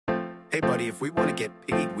Hey buddy, if we want to get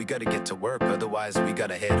paid, we gotta get to work. Otherwise, we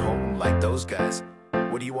gotta head home like those guys.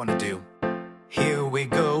 What do you want to do? Here we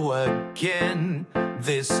go again,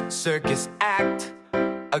 this circus act.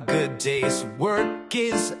 A good day's work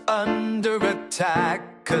is under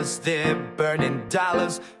attack, 'cause they're burning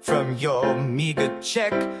dollars from your meager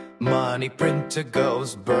check. Money printer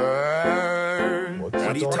goes burn. What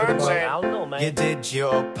are you talking about? I don't know, man. You did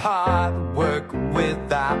your part, work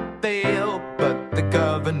without fail, but the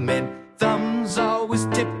government thumbs always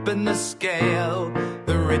tipping the scale.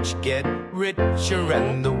 The rich get richer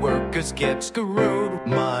and the workers get screwed.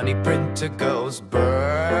 Money printer goes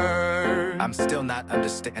burn. I'm still not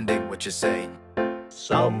understanding what you're saying.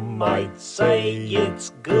 Some might say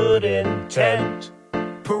it's good intent.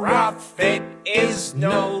 Profit is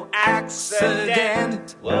no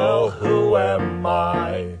accident. Well, who am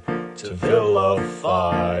I to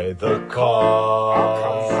vilify the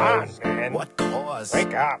cause? Come on, man. What cause?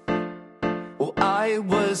 Wake up. Well, I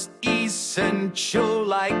was essential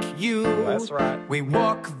like you. That's right. We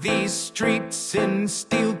walk these streets in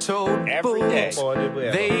steel-toed Every day. boots. Boy, did we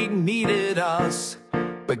ever. They needed us,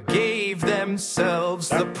 but gave themselves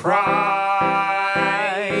the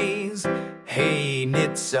prize. Ain't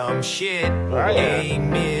it some shit? yeah.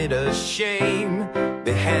 Ain't it a shame?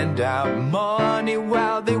 They hand out money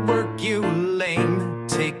while they work you lame.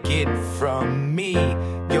 Take it from me,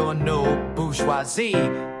 you're no bourgeoisie.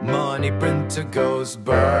 Money printer goes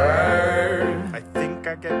burn. I think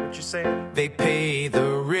I get what you're saying. They pay the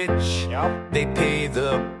rich, Yup. they pay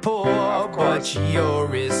the poor, Of but course.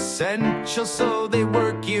 you're essential, so they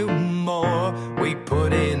work you more. We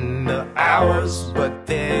put in the hours, but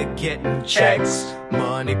they're getting checks.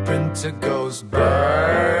 Money printer goes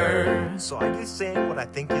burn. So are you saying what I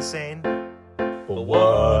think you're saying? But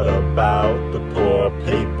what about the poor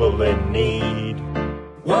people in need?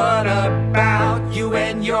 What about you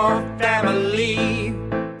and your family?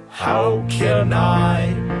 How can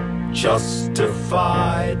I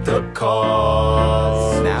justify the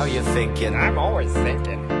cause? Now you're thinking, I'm always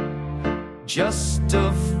thinking.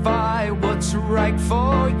 justify what's right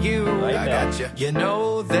for you. Right I now. gotcha. You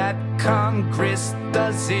know that Congress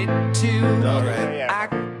does it too. All right. Yeah.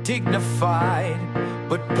 Act dignified,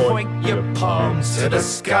 but point your palms to the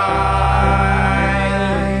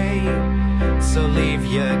sky. So leave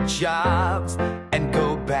your jobs and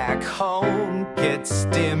go back home. Get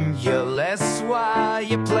stimulus while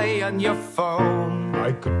you play on your phone.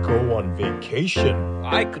 I could go on vacation.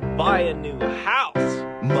 I could buy a new house.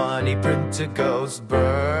 Money printer goes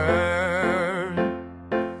burn.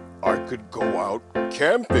 I could go out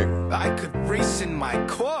camping. I could race in my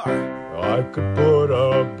car. I could put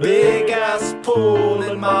a Big ass pool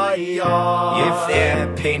in my yard. If they're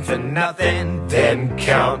paying for nothing, then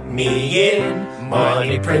count me in.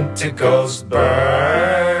 Money printer goes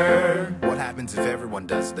burn. What happens if everyone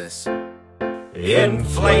does this?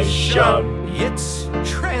 Inflation, It's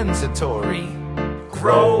transitory.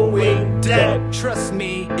 growing debt. Trust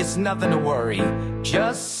me, it's nothing to worry.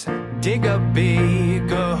 Just dig a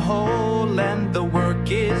bigger hole and the work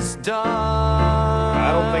is done. I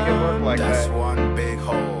don't think it worked like That's that. one big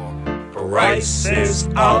hole. Prices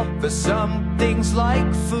up, For some things like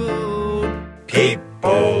food,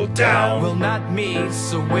 people down. well, not me,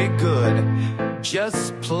 so we're good.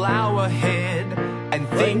 Just plow ahead and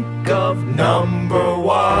think of number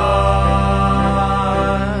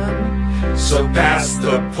one. So pass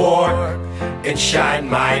the pork and shine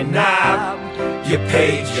my knob. You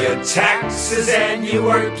paid your taxes and you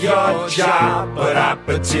work your job, but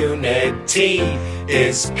opportunity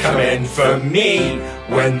is coming for me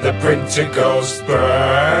when the printer goes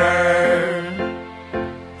burn.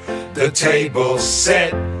 The table's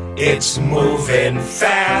set, it's moving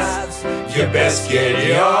fast. You best get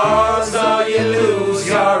yours or you lose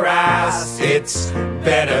your ass. It's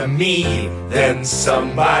better me than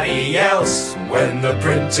somebody else when the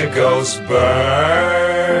printer goes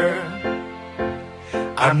burn.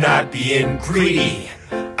 I'm not being greedy,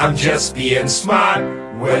 I'm just being smart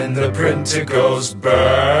when the printer goes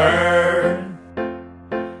burn.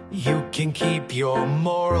 You can keep your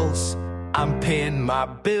morals. I'm paying my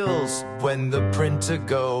bills when the printer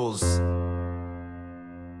goes